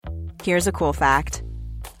Here's a cool fact.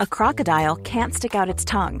 A crocodile can't stick out its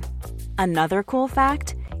tongue. Another cool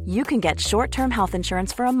fact, you can get short-term health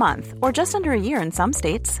insurance for a month or just under a year in some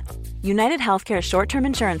states. United Healthcare short-term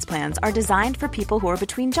insurance plans are designed for people who are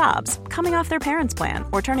between jobs, coming off their parents' plan,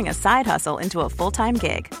 or turning a side hustle into a full-time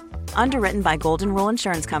gig. Underwritten by Golden Rule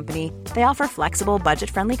Insurance Company, they offer flexible,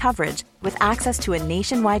 budget-friendly coverage with access to a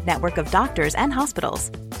nationwide network of doctors and hospitals.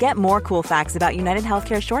 Get more cool facts about United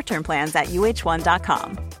Healthcare short-term plans at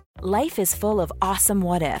uh1.com. Life is full of awesome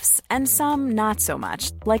what-ifs, and some not so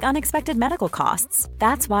much, like unexpected medical costs.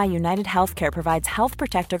 That's why United Healthcare provides Health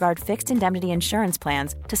Protector Guard fixed indemnity insurance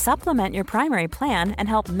plans to supplement your primary plan and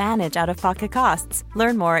help manage out-of-pocket costs.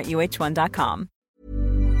 Learn more at uh1.com.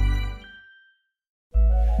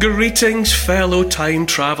 Greetings, fellow time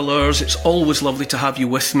travellers. It's always lovely to have you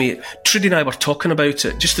with me. Trudy and I were talking about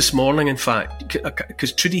it just this morning, in fact,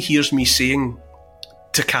 because Trudy hears me saying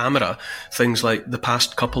to camera things like the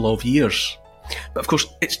past couple of years. But of course,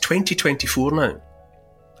 it's 2024 now.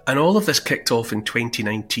 And all of this kicked off in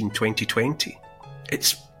 2019, 2020.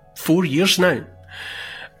 It's 4 years now.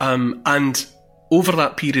 And over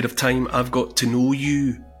that period of time, I've got to know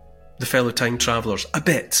you, the fellow time travellers, a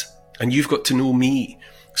bit. And you've got to know me.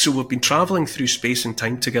 So we've been travelling through space and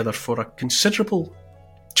time together for a considerable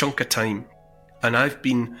chunk of time. And I've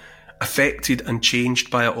been affected and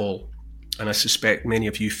changed by it all. And I suspect many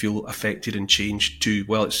of you feel affected and changed too.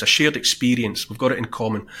 Well, it's a shared experience. We've got it in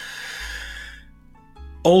common.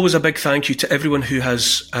 Always a big thank you to everyone who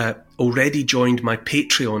has already joined my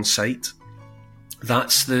Patreon site.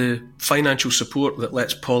 That's the financial support that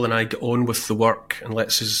lets Paul and I get on with the work and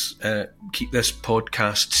lets us keep this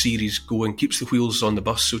podcast series going, keeps the wheels on the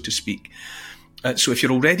bus, so to speak. So if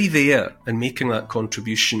you're already there and making that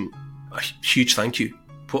contribution, a huge thank you.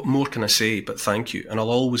 What more can I say but thank you? And I'll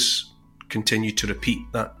always continue to repeat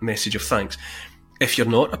that message of thanks. If you're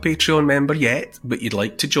not a Patreon member yet, but you'd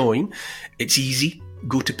like to join, it's easy.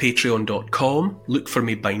 Go to patreon.com, look for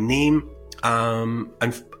me by name,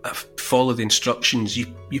 and follow the instructions.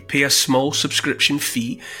 You pay a small subscription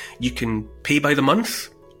fee. You can pay by the month,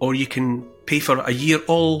 or you can pay for a year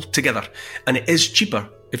altogether. And it is cheaper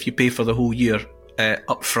if you pay for the whole year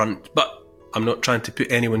up front. But I'm not trying to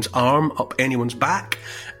put anyone's arm up anyone's back.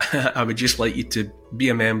 I would just like you to be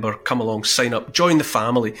a member, come along, sign up, join the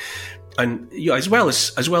family. And you know, as well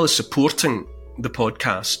as supporting the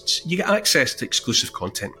podcasts, you get access to exclusive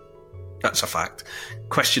content. That's a fact.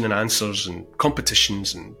 Question and answers and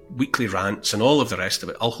competitions and weekly rants and all of the rest of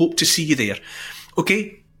it. I'll hope to see you there.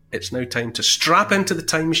 Okay, it's now time to strap into the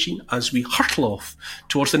time machine as we hurtle off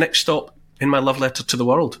towards the next stop in my love letter to the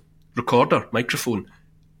world. Recorder, microphone,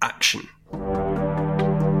 action.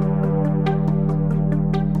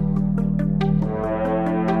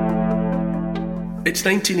 It's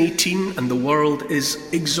 1918 and the world is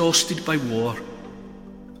exhausted by war.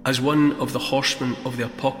 As one of the horsemen of the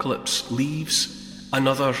apocalypse leaves,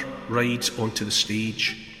 another rides onto the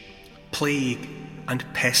stage. Plague and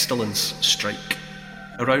pestilence strike.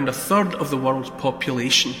 Around a third of the world's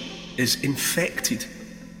population is infected.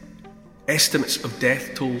 Estimates of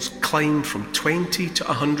death tolls climb from 20 to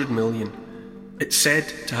 100 million. It's said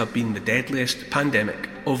to have been the deadliest pandemic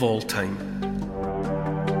of all time.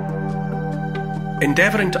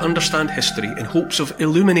 Endeavouring to understand history in hopes of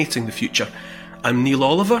illuminating the future, I'm Neil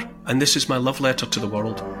Oliver, and this is my love letter to the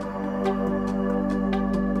world.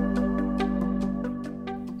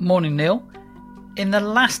 Morning, Neil. In the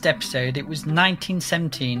last episode, it was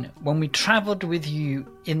 1917 when we travelled with you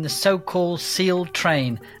in the so-called sealed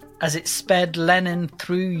train as it sped Lenin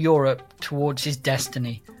through Europe towards his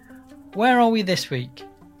destiny. Where are we this week?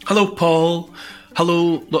 Hello, Paul.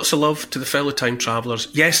 Hello, lots of love to the fellow time travellers.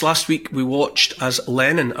 Yes, last week we watched as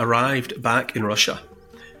Lenin arrived back in Russia,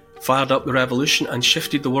 fired up the revolution and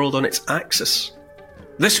shifted the world on its axis.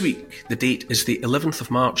 This week, the date is the 11th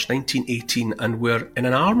of March 1918 and we're in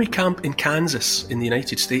an army camp in Kansas in the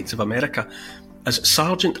United States of America as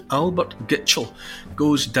Sergeant Albert Gitchell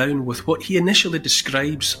goes down with what he initially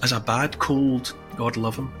describes as a bad cold, God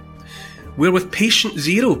love him. We're with patient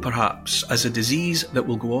zero, perhaps, as a disease that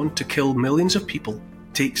will go on to kill millions of people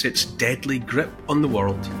takes its deadly grip on the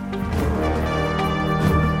world.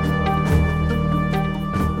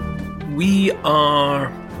 We're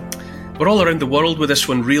all around the world with this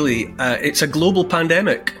one, really. It's a global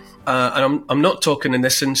pandemic. And I'm not talking in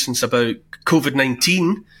this instance about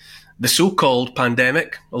COVID-19, the so-called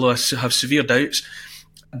pandemic, although I have severe doubts,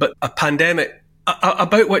 but a pandemic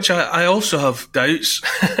about which I also have doubts,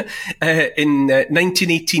 in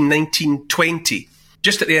 1918, 1920,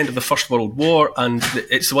 just at the end of the First World War, and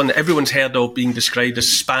it's the one that everyone's heard of being described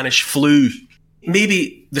as Spanish flu.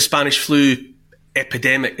 Maybe the Spanish flu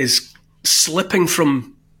epidemic is slipping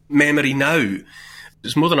from memory now.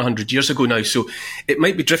 It's more than 100 years ago now, so it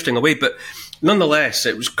might be drifting away, but nonetheless,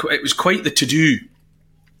 it was quite the to-do.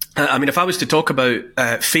 I mean, if I was to talk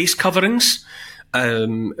about face coverings,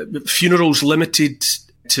 funerals limited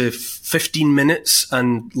to 15 minutes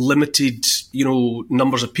and limited,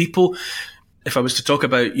 numbers of people. If I was to talk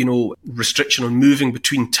about, restriction on moving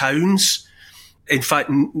between towns, in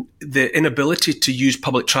fact, the inability to use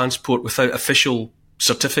public transport without official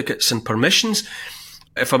certificates and permissions.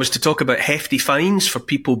 If I was to talk about hefty fines for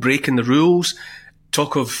people breaking the rules,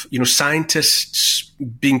 talk of, scientists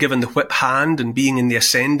being given the whip hand and being in the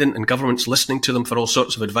ascendant and governments listening to them for all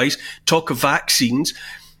sorts of advice, talk of vaccines,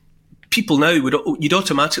 people now you'd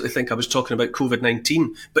automatically think I was talking about COVID-19.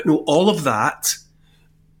 But no, all of that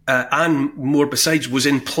and more besides was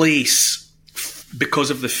in place because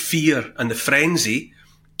of the fear and the frenzy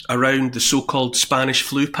around the so-called Spanish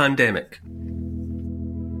flu pandemic.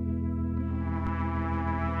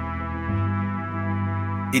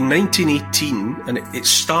 In 1918, and it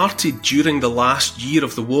started during the last year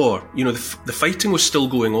of the war, the fighting was still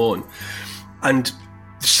going on. And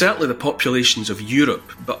certainly the populations of Europe,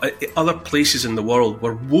 but other places in the world,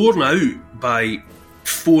 were worn out by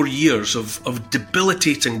 4 years of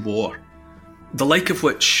debilitating war, the like of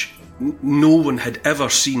which no one had ever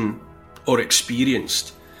seen or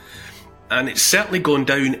experienced. And it's certainly gone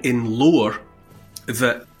down in lore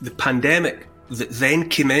that the pandemic that then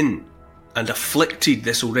came in and afflicted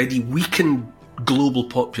this already weakened global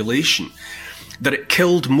population, that it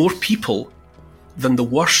killed more people than the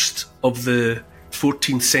worst of the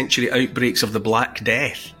 14th century outbreaks of the Black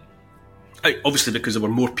Death. Obviously because there were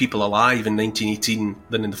more people alive in 1918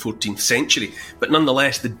 than in the 14th century, but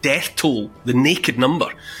nonetheless the death toll, the naked number,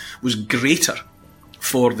 was greater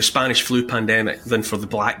for the Spanish flu pandemic than for the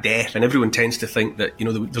Black Death, and everyone tends to think that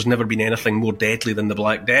there's never been anything more deadly than the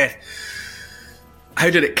Black Death. How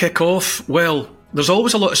did it kick off? Well, there's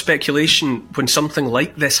always a lot of speculation when something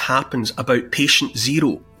like this happens about patient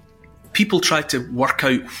zero. People try to work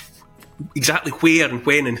out exactly where and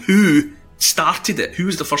when and who started it. Who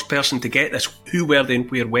was the first person to get this? Who were they and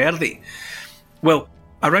where were they? Well,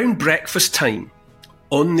 around breakfast time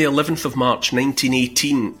on the 11th of March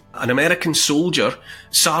 1918, an American soldier,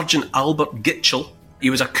 Sergeant Albert Gitchell, he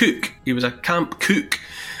was a cook. He was a camp cook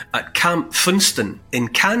at Camp Funston in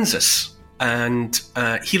Kansas. And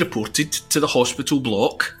he reported to the hospital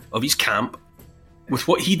block of his camp with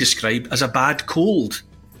what he described as a bad cold.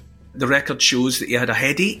 The record shows that he had a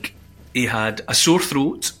headache, he had a sore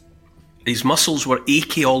throat, his muscles were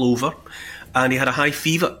achy all over, and he had a high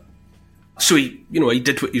fever. So he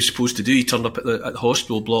did what he was supposed to do. He turned up at the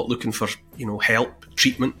hospital block looking for, help,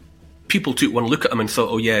 treatment. People took one look at him and thought,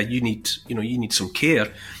 oh yeah, you need some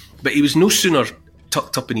care. But he was no sooner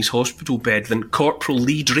tucked up in his hospital bed than Corporal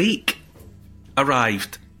Lee Drake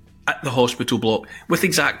arrived at the hospital block with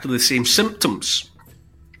exactly the same symptoms.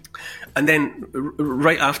 And then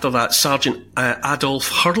right after that, Sergeant Adolph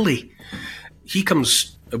Hurley, he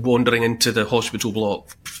comes wandering into the hospital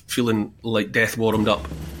block feeling like death warmed up.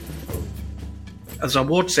 There's a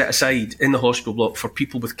ward set aside in the hospital block for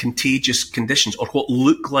people with contagious conditions, or what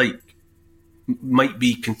look like might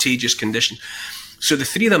be contagious conditions. So the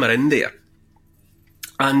three of them are in there.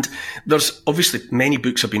 And there's obviously many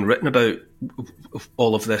books have been written about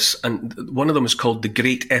all of this, and one of them is called The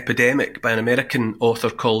Great Epidemic by an American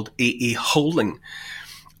author called A.A. Howling.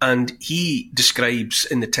 And he describes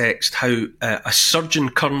in the text how a Surgeon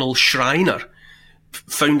Colonel Schreiner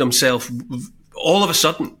found himself, all of a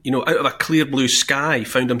sudden, out of a clear blue sky,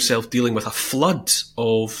 found himself dealing with a flood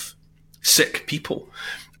of sick people.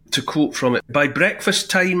 To quote from it, "By breakfast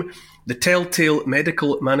time, the telltale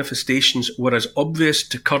medical manifestations were as obvious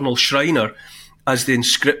to Colonel Schreiner as the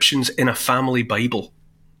inscriptions in a family Bible."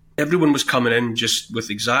 Everyone was coming in just with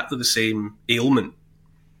exactly the same ailment.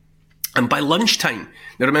 And by lunchtime,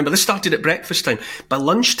 now remember, this started at breakfast time. By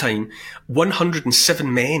lunchtime,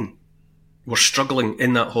 107 men were struggling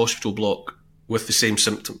in that hospital block with the same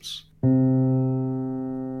symptoms.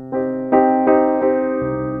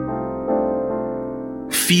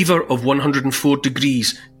 Fever of 104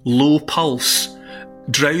 degrees, low pulse,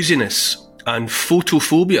 drowsiness, and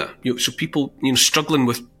photophobia. So people, struggling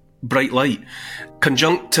with bright light.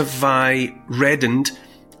 Conjunctivae reddened,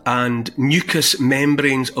 and mucous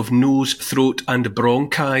membranes of nose, throat, and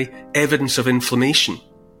bronchi, evidence of inflammation.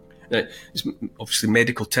 Now, it's obviously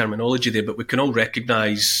medical terminology there, but we can all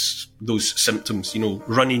recognise those symptoms.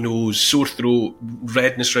 Runny nose, sore throat,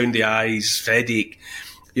 redness around the eyes, headache.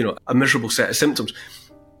 A miserable set of symptoms.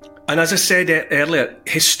 And as I said earlier,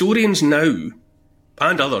 historians now,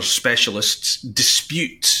 and other specialists,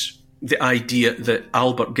 dispute the idea that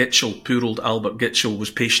Albert Gitchell, poor old Albert Gitchell, was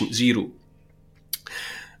patient zero.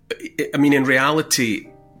 I mean, in reality,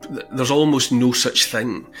 there's almost no such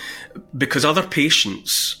thing, because other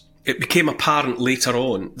patients, it became apparent later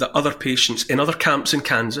on that other patients in other camps in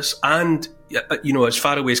Kansas and, as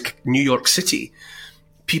far away as New York City,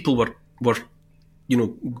 people were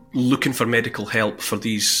looking for medical help for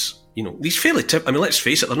these, these fairly let's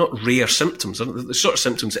face it, they're not rare symptoms. They're the sort of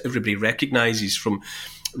symptoms that everybody recognises from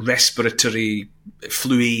respiratory,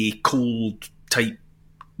 flu-y, cold type,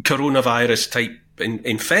 coronavirus type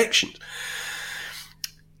infections.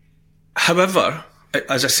 However,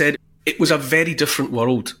 as I said, it was a very different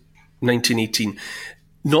world, 1918,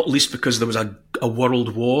 not least because there was a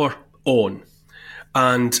world war on,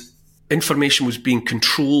 and information was being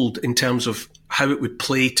controlled in terms of how it would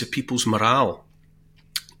play to people's morale.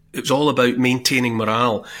 It was all about maintaining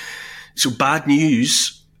morale. So bad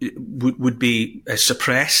news would be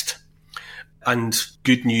suppressed, and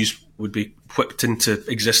good news would be whipped into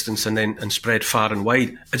existence and spread far and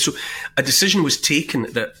wide. And so a decision was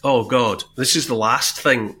taken that, oh God, this is the last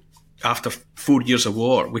thing after 4 years of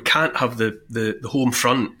war. We can't have the home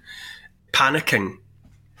front panicking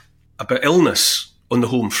about illness on the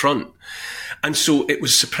home front. And so it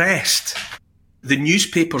was suppressed. The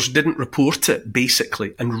newspapers didn't report it,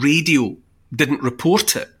 basically, and radio didn't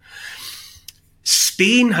report it.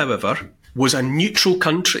 Spain, however, was a neutral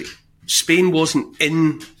country. Spain wasn't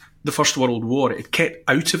in the First World War. It kept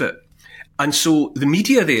out of it. And so the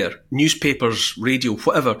media there, newspapers, radio,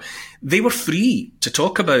 whatever, they were free to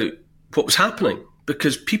talk about what was happening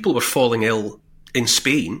because people were falling ill in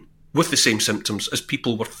Spain with the same symptoms as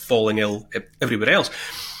people were falling ill everywhere else.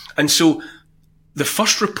 And so the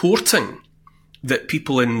first reporting that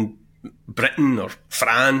people in Britain or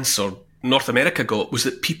France or North America got was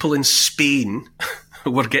that people in Spain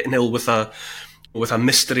were getting ill with a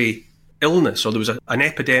mystery illness, or there was an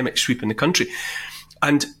epidemic sweeping the country.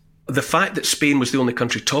 And the fact that Spain was the only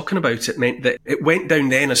country talking about it meant that it went down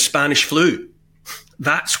then as Spanish flu.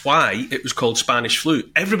 That's why it was called Spanish flu.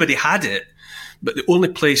 Everybody had it, but the only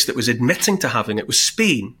place that was admitting to having it was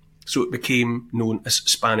Spain. So it became known as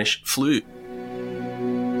Spanish flu.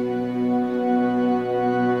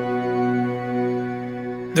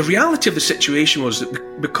 The reality of the situation was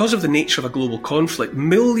that because of the nature of a global conflict,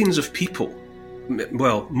 millions of people,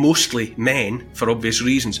 well, mostly men for obvious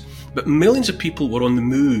reasons, but millions of people were on the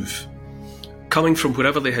move, coming from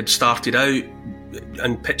wherever they had started out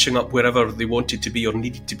and pitching up wherever they wanted to be or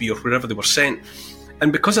needed to be or wherever they were sent.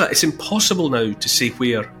 And because of that, it's impossible now to say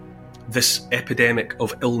where this epidemic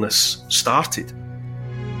of illness started.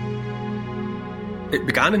 It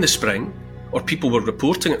began in the spring, or people were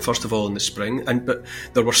reporting it first of all in the spring, but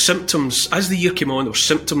there were symptoms, as the year came on, there were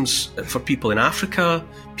symptoms for people in Africa,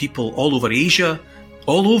 people all over Asia,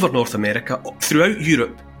 all over North America, throughout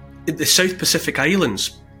Europe, the South Pacific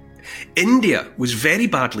Islands. India was very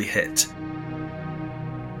badly hit,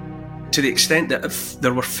 to the extent that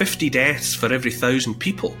there were 50 deaths for every 1,000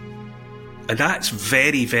 people. And that's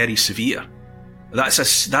very, very severe. That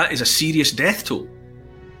is a serious death toll.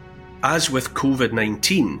 As with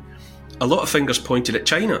COVID-19, a lot of fingers pointed at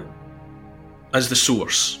China as the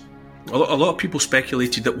source. A lot of people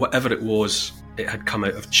speculated that whatever it was, it had come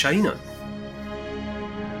out of China.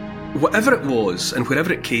 Whatever it was and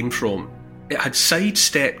wherever it came from, it had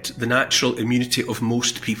sidestepped the natural immunity of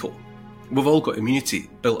most people. We've all got immunity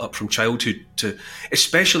built up from childhood,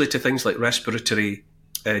 especially to things like respiratory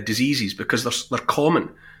diseases, because they're common.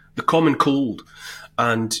 The common cold.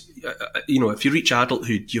 And, if you reach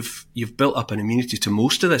adulthood, you've built up an immunity to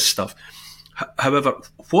most of this stuff. However,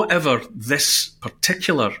 whatever this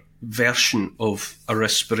particular version of a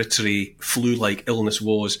respiratory flu-like illness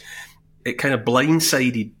was, it kind of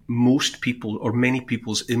blindsided most people or many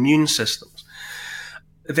people's immune systems.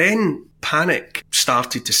 Then panic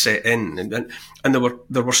started to set in, and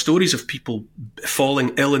there were stories of people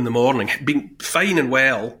falling ill in the morning, being fine and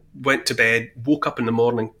well, went to bed, woke up in the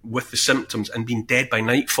morning with the symptoms and being dead by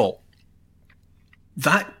nightfall.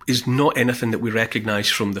 That is not anything that we recognise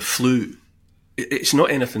from the flu. It's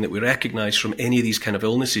not anything that we recognise from any of these kind of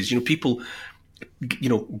illnesses. People,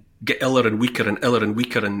 get iller and weaker, and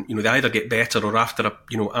they either get better or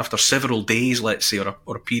after several days, let's say,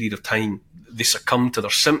 or a period of time, they succumb to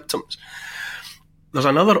their symptoms. There's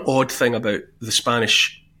another odd thing about the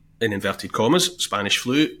Spanish, in inverted commas, Spanish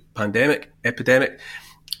flu, pandemic, epidemic,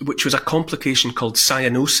 which was a complication called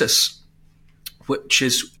cyanosis, which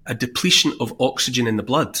is a depletion of oxygen in the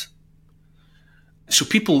blood. So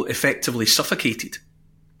people effectively suffocated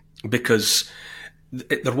because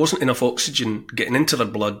there wasn't enough oxygen getting into their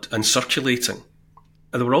blood and circulating.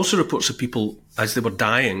 There were also reports of people, as they were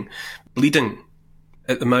dying, bleeding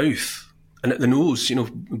at the mouth and at the nose,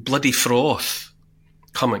 bloody froth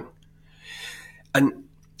coming. And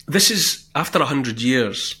this is, after 100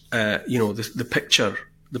 years, the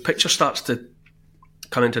picture starts to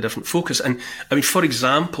come into a different focus. And, I mean, for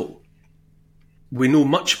example, we know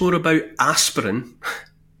much more about aspirin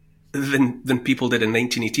than people did in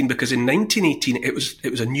 1918, because in 1918 it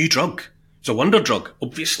was a new drug. It's a wonder drug,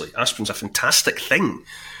 obviously. Aspirin's a fantastic thing.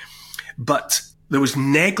 But there was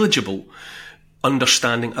negligible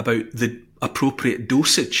understanding about the appropriate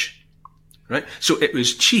dosage, right? So it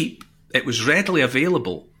was cheap, it was readily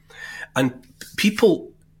available, and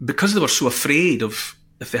people, because they were so afraid of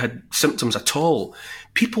if they had symptoms at all,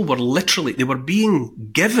 people were they were being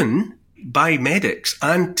given by medics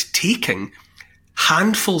and taking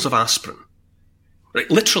handfuls of aspirin, right?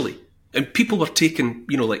 Literally. And people were taking,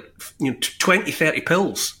 20, 30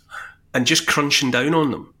 pills and just crunching down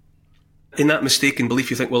on them. In that mistaken belief,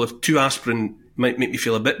 you think, well, if 2 aspirin might make me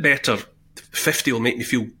feel a bit better, 50 will make me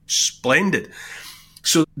feel splendid.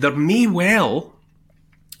 So there may well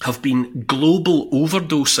have been global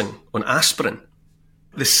overdosing on aspirin.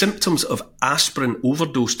 The symptoms of aspirin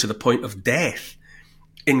overdose to the point of death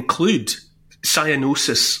include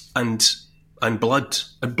cyanosis and blood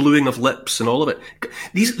and bluing of lips and all of it.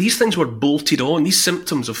 These things were bolted on. These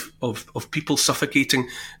symptoms of people suffocating,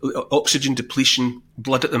 oxygen depletion,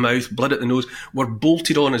 blood at the mouth, blood at the nose, were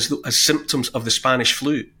bolted on as symptoms of the Spanish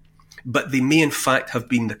flu. But they may in fact have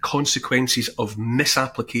been the consequences of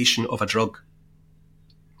misapplication of a drug.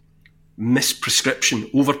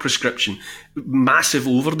 Misprescription, overprescription, massive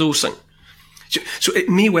overdosing. So it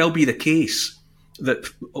may well be the case that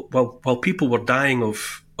while people were dying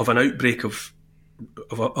of an outbreak of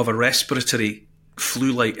a respiratory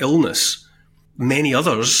flu-like illness, many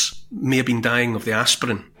others may have been dying of the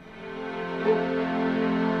aspirin.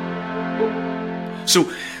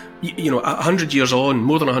 So, 100 years on,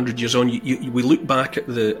 more than 100 years on, we look back at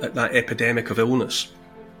that epidemic of illness,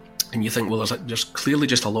 and you think, well, there's clearly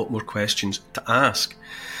just a lot more questions to ask.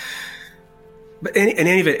 But in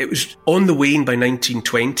any event, it was on the wane by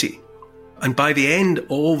 1920, and by the end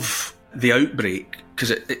of the outbreak, because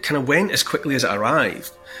it kind of went as quickly as it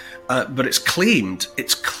arrived, but it's claimed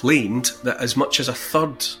that as much as a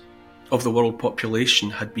third of the world population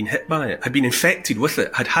had been hit by it, had been infected with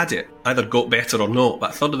it, had it, either got better or not, but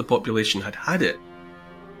a third of the population had it.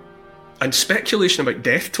 And speculation about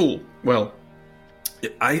death toll, well,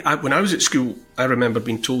 when I was at school, I remember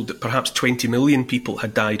being told that perhaps 20 million people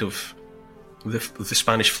had died of the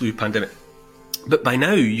Spanish flu pandemic. But by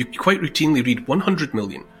now, you quite routinely read 100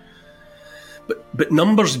 million. But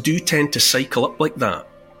numbers do tend to cycle up like that.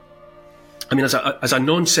 I mean, as a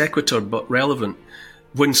non sequitur but relevant,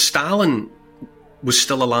 when Stalin was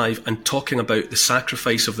still alive and talking about the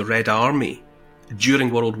sacrifice of the Red Army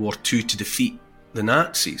during World War II to defeat the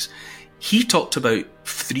Nazis, he talked about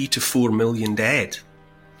 3 to 4 million dead.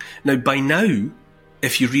 Now, by now,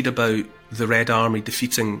 if you read about the Red Army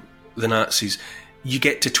defeating the Nazis, you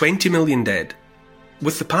get to 20 million dead.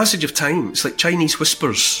 With the passage of time, it's like Chinese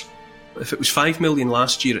whispers. If it was 5 million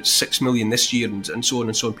last year, it's 6 million this year, and so on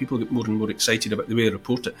and so on. People get more and more excited about the way they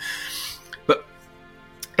report it. But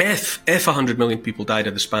if 100 million people died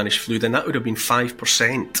of the Spanish flu, then that would have been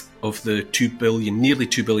 5% of the 2 billion, nearly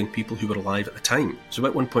 2 billion people who were alive at the time. So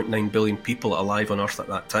about 1.9 billion people alive on Earth at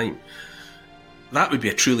that time. That would be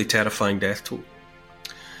a truly terrifying death toll.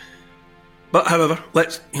 But however,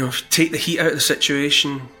 let's take the heat out of the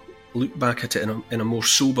situation, look back at it in a more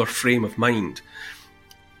sober frame of mind.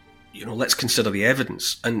 Let's consider the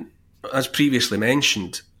evidence. And as previously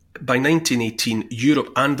mentioned, by 1918,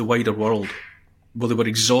 Europe and the wider world, they were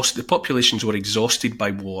exhausted. The populations were exhausted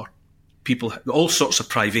by war. People, all sorts of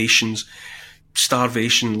privations,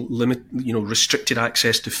 starvation, restricted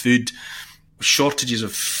access to food, shortages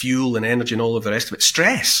of fuel and energy and all of the rest of it.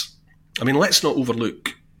 Stress. I mean, let's not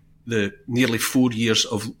overlook the nearly 4 years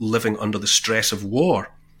of living under the stress of war.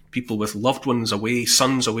 People with loved ones away,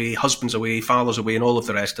 sons away, husbands away, fathers away, and all of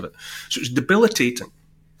the rest of it. So it's debilitating.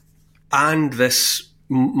 And this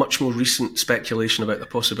much more recent speculation about the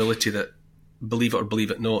possibility that, believe it or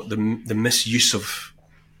believe it not, the misuse of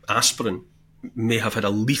aspirin may have had a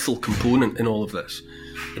lethal component in all of this.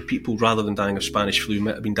 And people, rather than dying of Spanish flu,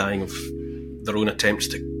 might have been dying of their own attempts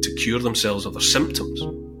to cure themselves of their symptoms.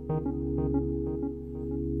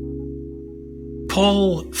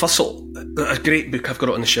 Paul Fussell, a great book, I've got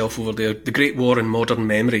it on the shelf over there, The Great War in Modern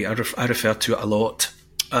Memory. I refer to it a lot.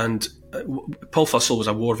 And Paul Fussell was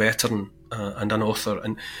a war veteran and an author.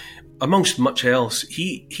 And amongst much else,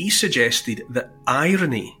 he suggested that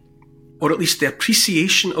irony, or at least the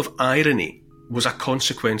appreciation of irony, was a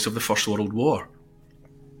consequence of the First World War.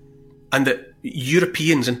 And that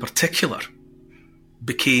Europeans in particular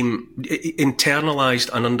internalised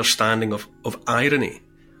an understanding of irony.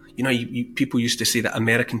 You know, people used to say that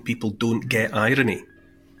American people don't get irony.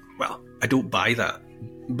 Well, I don't buy that.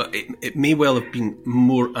 But it may well have been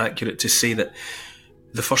more accurate to say that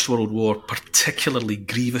the First World War particularly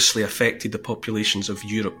grievously affected the populations of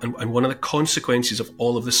Europe. And one of the consequences of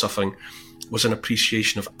all of the suffering was an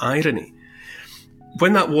appreciation of irony.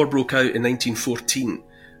 When that war broke out in 1914,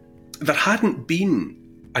 there hadn't been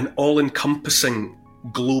an all-encompassing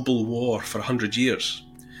global war for 100 years.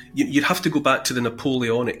 You'd have to go back to the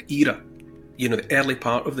Napoleonic era, you know, the early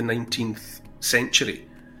part of the 19th century.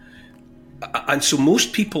 And so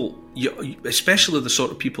most people, especially the sort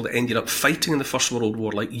of people that ended up fighting in the First World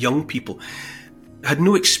War, like young people, had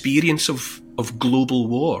no experience of global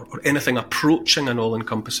war or anything approaching an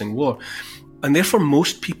all-encompassing war. And therefore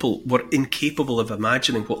most people were incapable of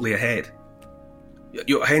imagining what lay ahead.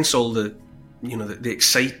 Hence all the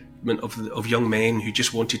excitement of young men who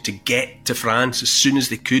just wanted to get to France as soon as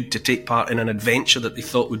they could to take part in an adventure that they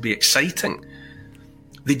thought would be exciting.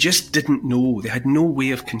 They just didn't know. They had no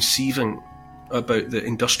way of conceiving about the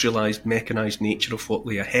industrialised, mechanised nature of what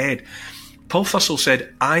lay ahead. Paul Fussell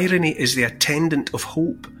said, irony is the attendant of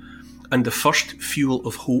hope, and the first fuel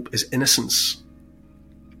of hope is innocence.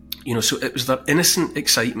 You know, so it was their innocent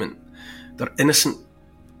excitement, their innocent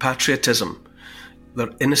patriotism,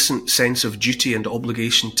 their innocent sense of duty and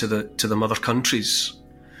obligation to the mother countries.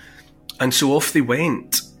 And so off they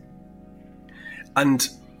went. And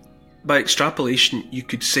by extrapolation, you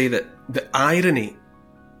could say that the irony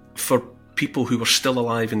for people who were still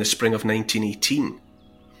alive in the spring of 1918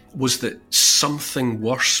 was that something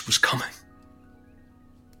worse was coming.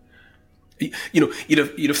 You know,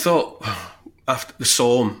 you'd have thought after the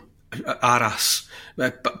Somme, Arras,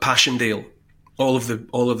 Passchendaele, all of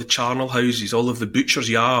the charnel houses, all of the butchers'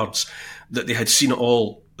 yards, that they had seen it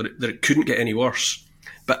all, that it couldn't get any worse.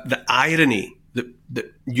 But the irony that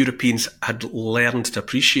Europeans had learned to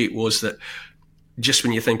appreciate was that just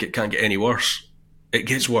when you think it can't get any worse, it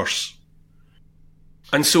gets worse.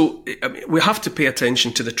 And so we have to pay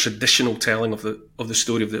attention to the traditional telling of the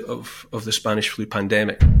story of the Spanish flu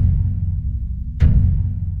pandemic.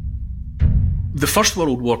 The First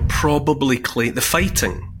World War probably claimed the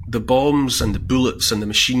fighting, the bombs and the bullets and the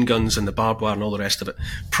machine guns and the barbed wire and all the rest of it,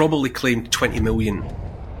 probably claimed 20 million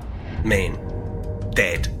men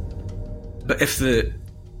dead. But if the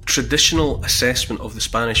traditional assessment of the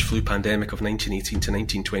Spanish flu pandemic of 1918 to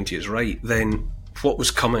 1920 is right, then what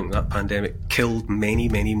was coming, that pandemic, killed many,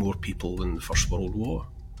 many more people than the First World War.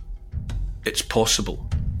 It's possible.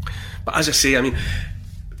 But as I say, I mean,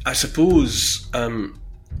 I suppose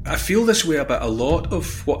I feel this way about a lot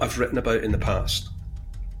of what I've written about in the past.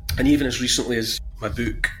 And even as recently as my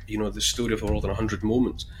book, you know, The Story of a World in 100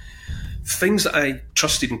 Moments, things that I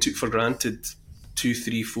trusted and took for granted 2,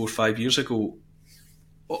 3, 4, 5 years ago,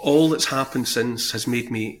 all that's happened since has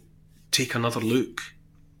made me take another look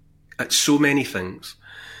at so many things.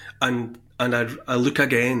 And I look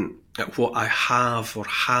again at what I have or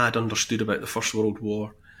had understood about the First World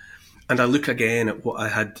War. And I look again at what I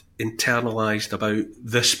had internalised about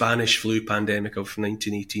the Spanish flu pandemic of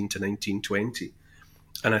 1918 to 1920.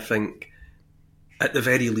 And I think, at the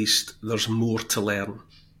very least, there's more to learn.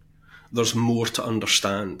 There's more to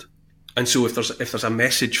understand. And so if there's a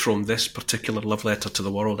message from this particular love letter to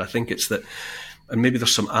the world, I think it's that, and maybe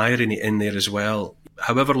there's some irony in there as well,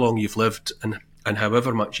 however long you've lived and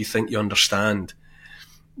however much you think you understand,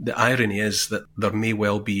 the irony is that there may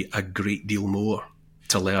well be a great deal more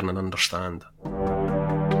to learn and understand.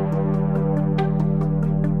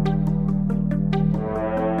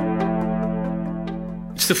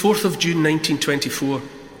 It's the 4th of June 1924.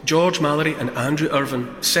 George Mallory and Andrew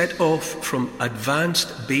Irvine set off from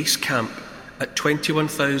Advanced Base Camp at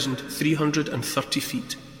 21,330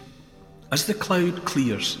 feet. As the cloud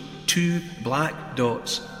clears, 2 black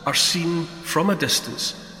dots are seen from a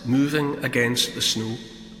distance moving against the snow,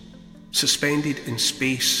 suspended in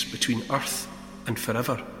space between Earth and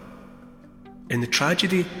forever. In the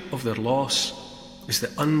tragedy of their loss is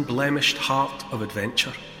the unblemished heart of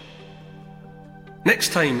adventure.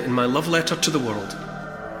 Next time in my love letter to the world.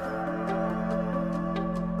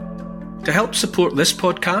 To help support this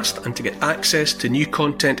podcast and to get access to new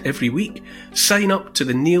content every week, sign up to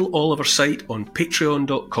the Neil Oliver site on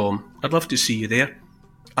patreon.com. I'd love to see you there.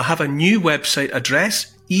 I have a new website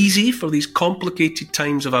address, easy for these complicated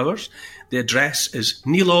times of ours. The address is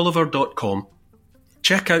neiloliver.com.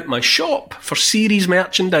 Check out my shop for series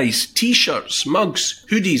merchandise, t-shirts, mugs,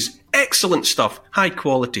 hoodies, excellent stuff, high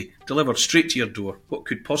quality, delivered straight to your door. What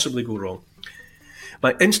could possibly go wrong?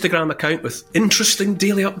 My Instagram account with interesting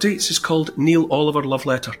daily updates is called Neil Oliver Love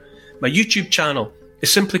Letter. My YouTube channel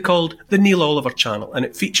is simply called The Neil Oliver Channel, and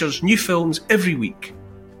it features new films every week.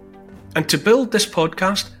 And to build this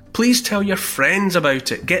podcast, please tell your friends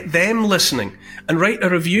about it, get them listening, and write a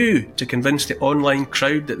review to convince the online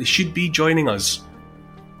crowd that they should be joining us.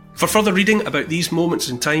 For further reading about these moments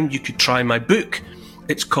in time, you could try my book.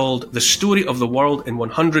 It's called The Story of the World in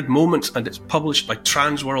 100 Moments, and it's published by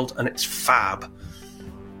Transworld, and it's fab.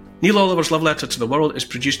 Neil Oliver's Love Letter to the World is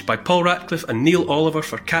produced by Paul Ratcliffe and Neil Oliver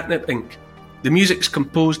for Catnip Inc. The music's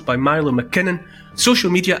composed by Milo McKinnon.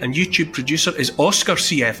 Social media and YouTube producer is Oscar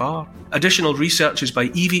CFR. Additional research is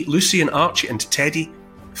by Evie, Lucy and Archie and Teddy.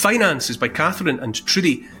 Finance is by Catherine and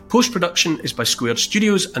Trudy. Post-production is by Squared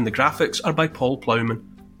Studios, and the graphics are by Paul Plowman.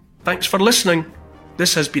 Thanks for listening.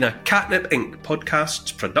 This has been a Catnip Inc.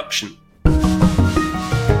 Podcasts production.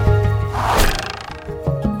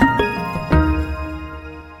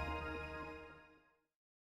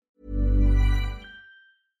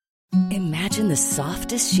 Imagine the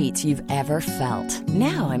softest sheets you've ever felt.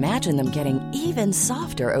 Now imagine them getting even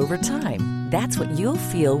softer over time. That's what you'll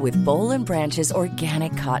feel with Boll & Branch's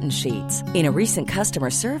organic cotton sheets. In a recent customer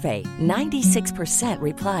survey, 96%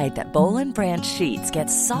 replied that Boll & Branch sheets get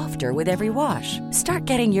softer with every wash. Start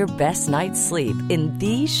getting your best night's sleep in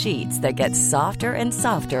these sheets that get softer and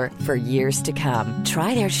softer for years to come.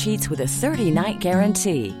 Try their sheets with a 30-night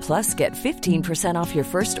guarantee. Plus, get 15% off your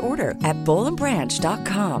first order at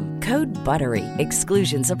bollandbranch.com. Code BUTTERY.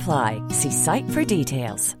 Exclusions apply. See site for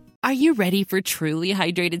details. Are you ready for truly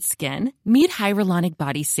hydrated skin? Meet Hyaluronic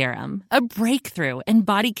Body Serum, a breakthrough in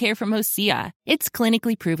body care from Osea. It's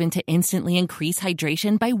clinically proven to instantly increase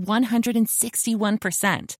hydration by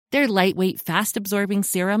 161%. Their lightweight, fast-absorbing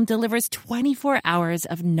serum delivers 24 hours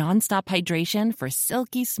of nonstop hydration for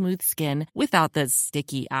silky smooth skin without the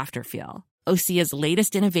sticky afterfeel. Osea's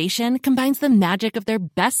latest innovation combines the magic of their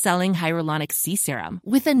best-selling Hyaluronic Sea Serum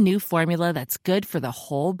with a new formula that's good for the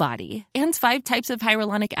whole body and 5 types of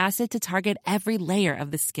hyaluronic acid to target every layer of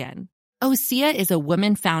the skin. Osea is a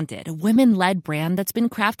women-founded, women-led brand that's been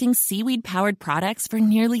crafting seaweed-powered products for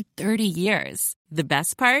nearly 30 years. The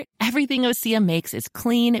best part? Everything Osea makes is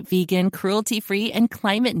clean, vegan, cruelty-free, and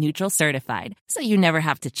climate-neutral certified, so you never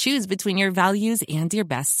have to choose between your values and your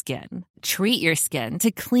best skin. Treat your skin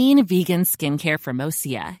to clean, vegan skincare from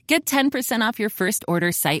Osea. Get 10% off your first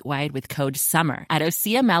order site-wide with code SUMMER at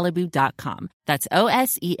OseaMalibu.com. That's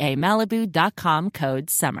OSEA Malibu.com,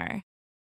 code SUMMER.